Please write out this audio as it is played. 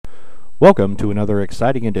Welcome to another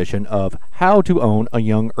exciting edition of How to Own a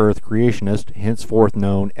Young Earth Creationist, henceforth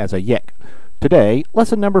known as a YEC. Today,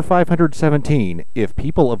 lesson number 517, If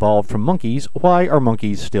People Evolved from Monkeys, Why Are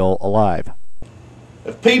Monkeys Still Alive?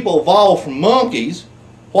 If people evolved from monkeys,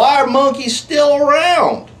 why are monkeys still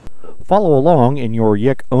around? Follow along in your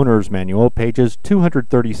YEC Owner's Manual, pages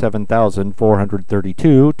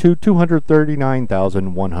 237,432 to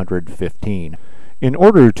 239,115. In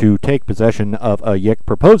order to take possession of a YEC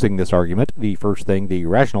proposing this argument, the first thing the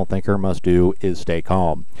rational thinker must do is stay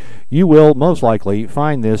calm. You will most likely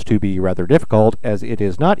find this to be rather difficult, as it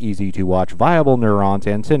is not easy to watch viable neurons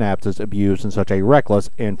and synapses abused in such a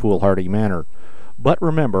reckless and foolhardy manner. But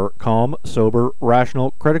remember, calm, sober,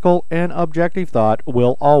 rational, critical, and objective thought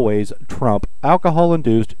will always trump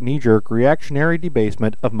alcohol-induced knee-jerk reactionary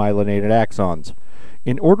debasement of myelinated axons.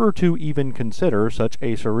 In order to even consider such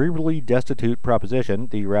a cerebrally destitute proposition,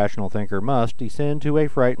 the rational thinker must descend to a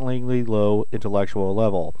frighteningly low intellectual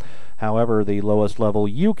level. However, the lowest level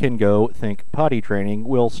you can go, think potty training,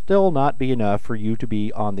 will still not be enough for you to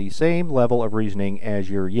be on the same level of reasoning as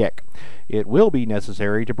your YEC. It will be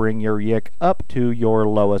necessary to bring your YEC up to your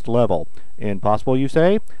lowest level. Impossible, you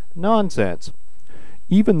say? Nonsense.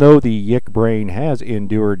 Even though the YEC brain has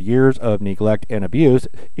endured years of neglect and abuse,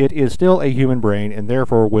 it is still a human brain and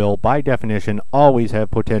therefore will, by definition, always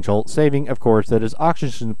have potential, saving, of course, that its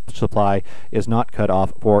oxygen supply is not cut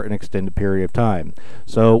off for an extended period of time.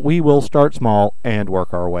 So we will start small and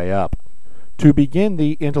work our way up. To begin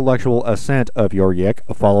the intellectual ascent of your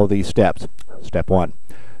YEC, follow these steps. Step 1.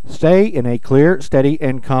 Say in a clear, steady,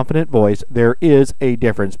 and confident voice, there is a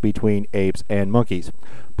difference between apes and monkeys.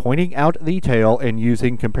 Pointing out the tail and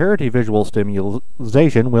using comparative visual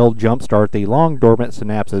stimulation will jumpstart the long dormant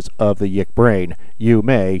synapses of the YEC brain. You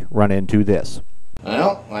may run into this.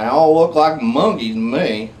 Well, they all look like monkeys to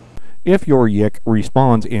me. If your YEC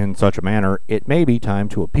responds in such a manner, it may be time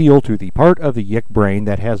to appeal to the part of the YEC brain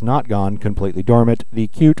that has not gone completely dormant, the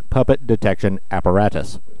cute puppet detection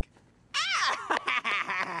apparatus.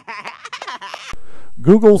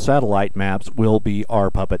 Google satellite maps will be our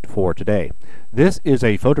puppet for today. This is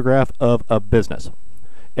a photograph of a business.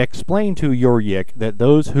 Explain to your YEC that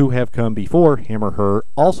those who have come before him or her,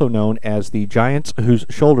 also known as the giants whose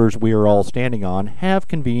shoulders we are all standing on, have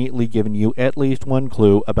conveniently given you at least one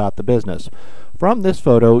clue about the business. From this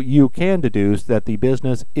photo, you can deduce that the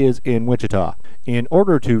business is in Wichita. In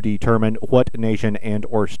order to determine what nation and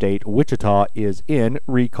or state Wichita is in,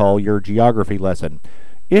 recall your geography lesson.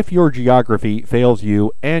 If your geography fails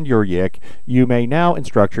you and your YEC, you may now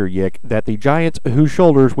instruct your YEC that the giants whose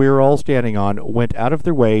shoulders we are all standing on went out of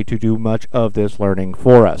their way to do much of this learning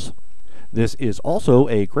for us. This is also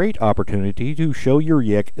a great opportunity to show your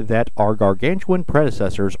YEC that our gargantuan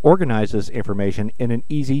predecessors organized this information in an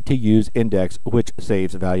easy-to-use index, which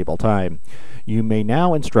saves valuable time. You may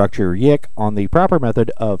now instruct your YEC on the proper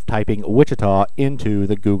method of typing Wichita into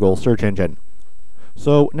the Google search engine.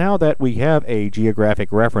 So now that we have a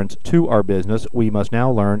geographic reference to our business, we must now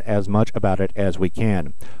learn as much about it as we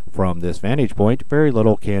can. From this vantage point, very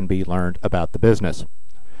little can be learned about the business.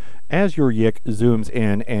 As your YEC zooms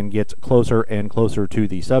in and gets closer and closer to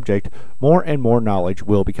the subject, more and more knowledge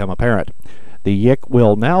will become apparent. The YEC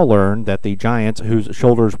will now learn that the giants whose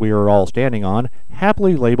shoulders we are all standing on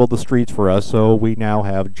happily labeled the streets for us, so we now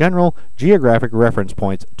have general geographic reference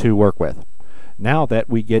points to work with. Now that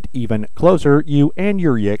we get even closer, you and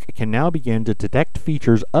your YEC can now begin to detect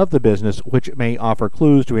features of the business which may offer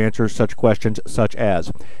clues to answer such questions such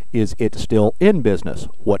as, is it still in business?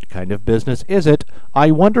 What kind of business is it? I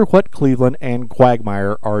wonder what Cleveland and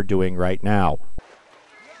Quagmire are doing right now.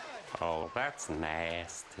 Oh, that's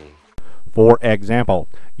nasty. For example,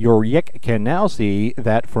 your YEC can now see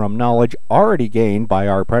that from knowledge already gained by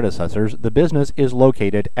our predecessors, the business is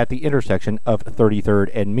located at the intersection of 33rd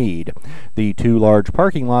and Meade. The two large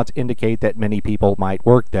parking lots indicate that many people might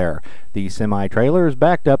work there. The semi-trailers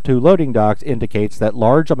backed up to loading docks indicates that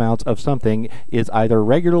large amounts of something is either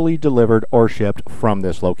regularly delivered or shipped from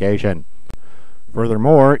this location.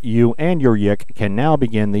 Furthermore, you and your YEC can now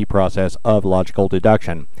begin the process of logical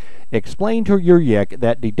deduction. Explain to your YEC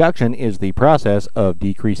that deduction is the process of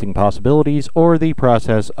decreasing possibilities or the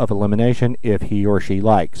process of elimination if he or she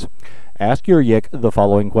likes. Ask your YEC the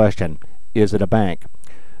following question. Is it a bank?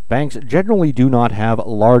 Banks generally do not have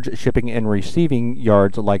large shipping and receiving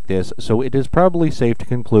yards like this, so it is probably safe to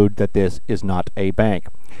conclude that this is not a bank.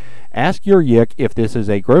 Ask your YEC if this is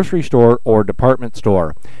a grocery store or department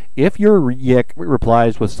store. If your YEC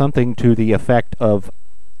replies with something to the effect of,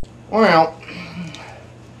 Well,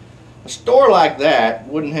 a store like that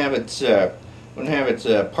wouldn't have its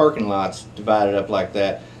parking lots divided up like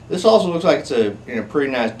that. This also looks like it's a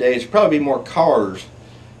pretty nice day. It's probably be more cars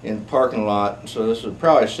in the parking lot. So this is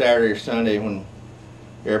probably Saturday or Sunday when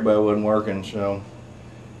everybody wasn't working. So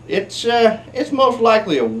it's most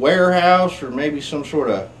likely a warehouse or maybe some sort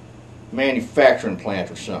of manufacturing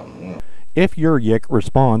plant or something. If your YEC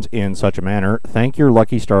responds in such a manner, thank your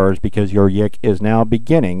lucky stars because your YEC is now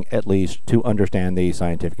beginning, at least, to understand the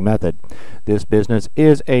scientific method. This business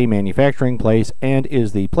is a manufacturing place and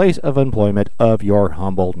is the place of employment of your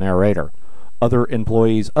humble narrator. Other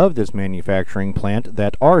employees of this manufacturing plant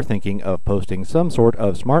that are thinking of posting some sort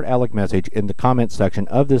of smart aleck message in the comments section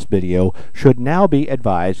of this video should now be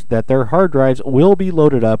advised that their hard drives will be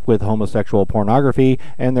loaded up with homosexual pornography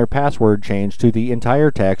and their password changed to the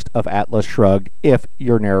entire text of Atlas Shrugged if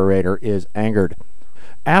your narrator is angered.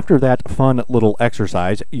 After that fun little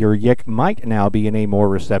exercise, your YEC might now be in a more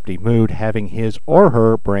receptive mood, having his or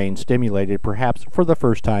her brain stimulated perhaps for the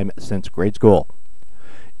first time since grade school.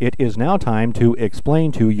 It is now time to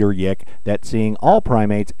explain to your YEC that seeing all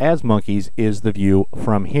primates as monkeys is the view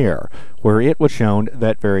from here, where it was shown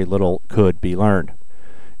that very little could be learned.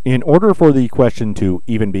 In order for the question to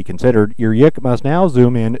even be considered, your YEC must now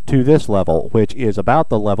zoom in to this level, which is about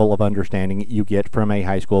the level of understanding you get from a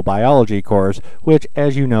high school biology course, which,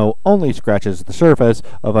 as you know, only scratches the surface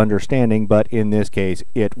of understanding, but in this case,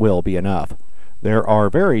 it will be enough. There are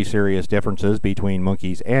very serious differences between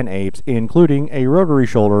monkeys and apes, including a rotary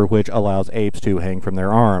shoulder which allows apes to hang from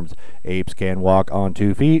their arms. Apes can walk on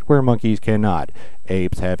 2 feet where monkeys cannot.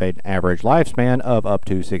 Apes have an average lifespan of up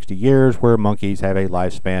to 60 years, where monkeys have a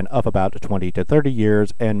lifespan of about 20 to 30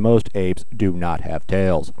 years, and most apes do not have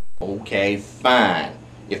tails. Okay, fine.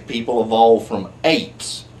 If people evolved from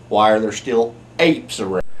apes, why are there still apes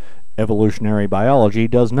around? Evolutionary biology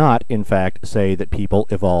does not, in fact, say that people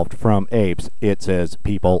evolved from apes. It says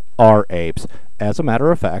people are apes. As a matter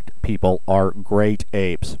of fact, people are great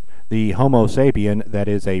apes. The Homo sapien, that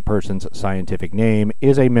is a person's scientific name,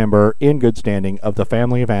 is a member in good standing of the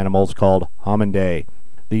family of animals called Homindae.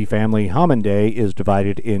 The family Homindae is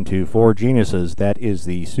divided into 4 genuses. That is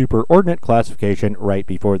the superordinate classification right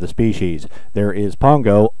before the species. There is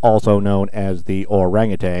Pongo, also known as the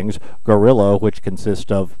orangutans, gorilla, which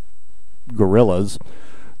consists of gorillas,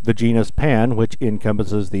 the genus Pan, which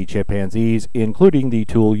encompasses the chimpanzees, including the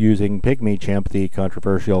tool-using pygmy chimp, the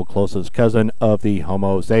controversial closest cousin of the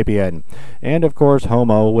Homo sapien, and of course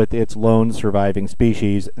Homo with its lone surviving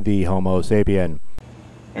species, the Homo sapien.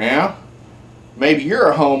 Yeah? Maybe you're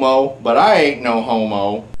a homo, but I ain't no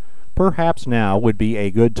homo. Perhaps now would be a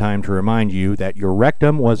good time to remind you that your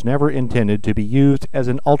rectum was never intended to be used as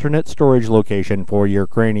an alternate storage location for your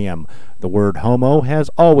cranium. The word homo has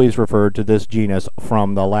always referred to this genus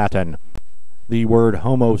from the Latin. The word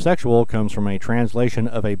homosexual comes from a translation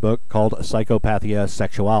of a book called Psychopathia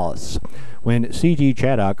Sexualis. When C.G.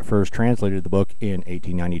 Chaddock first translated the book in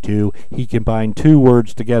 1892, he combined 2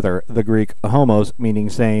 words together, the Greek homos meaning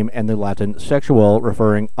same and the Latin sexual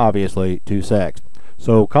referring obviously to sex.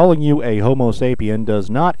 So calling you a Homo sapien does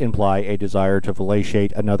not imply a desire to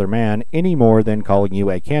fellatiate another man any more than calling you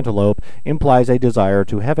a cantaloupe implies a desire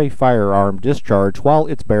to have a firearm discharged while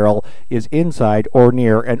its barrel is inside or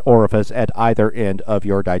near an orifice at either end of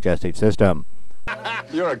your digestive system.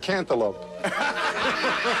 You're a cantaloupe.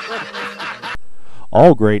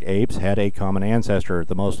 All great apes had a common ancestor.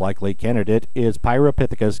 The most likely candidate is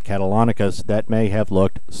Pyropithecus catalonicus that may have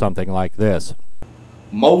looked something like this.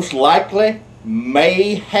 Most likely?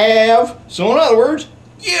 May have. So in other words,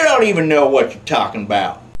 you don't even know what you're talking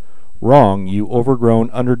about. Wrong, you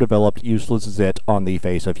overgrown, underdeveloped, useless zit on the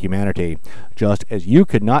face of humanity. Just as you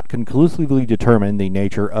could not conclusively determine the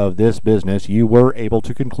nature of this business, you were able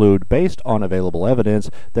to conclude, based on available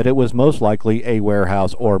evidence, that it was most likely a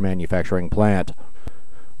warehouse or manufacturing plant.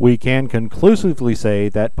 We can conclusively say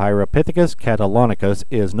that Pyropithecus catalonicus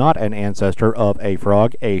is not an ancestor of a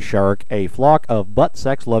frog, a shark, a flock of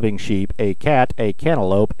butt-sex-loving sheep, a cat, a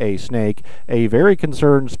cantaloupe, a snake, a very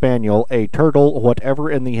concerned spaniel, a turtle, whatever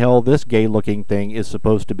in the hell this gay-looking thing is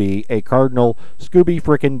supposed to be, a cardinal,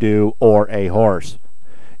 Scooby-frickin'-Doo, or a horse.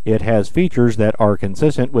 It has features that are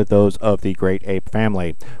consistent with those of the great ape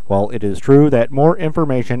family. While it is true that more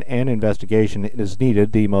information and investigation is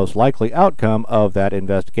needed, the most likely outcome of that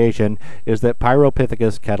investigation is that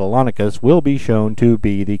Pyropithecus catalonicus will be shown to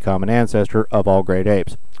be the common ancestor of all great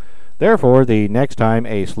apes. Therefore, the next time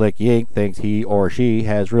a slick yink thinks he or she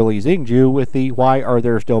has really zinged you with the "why are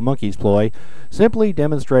there still monkeys" ploy, simply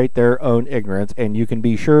demonstrate their own ignorance, and you can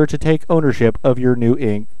be sure to take ownership of your new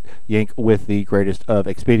yink with the greatest of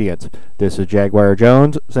expedients. This is Jaguar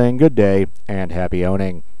Jones saying good day and happy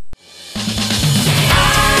owning.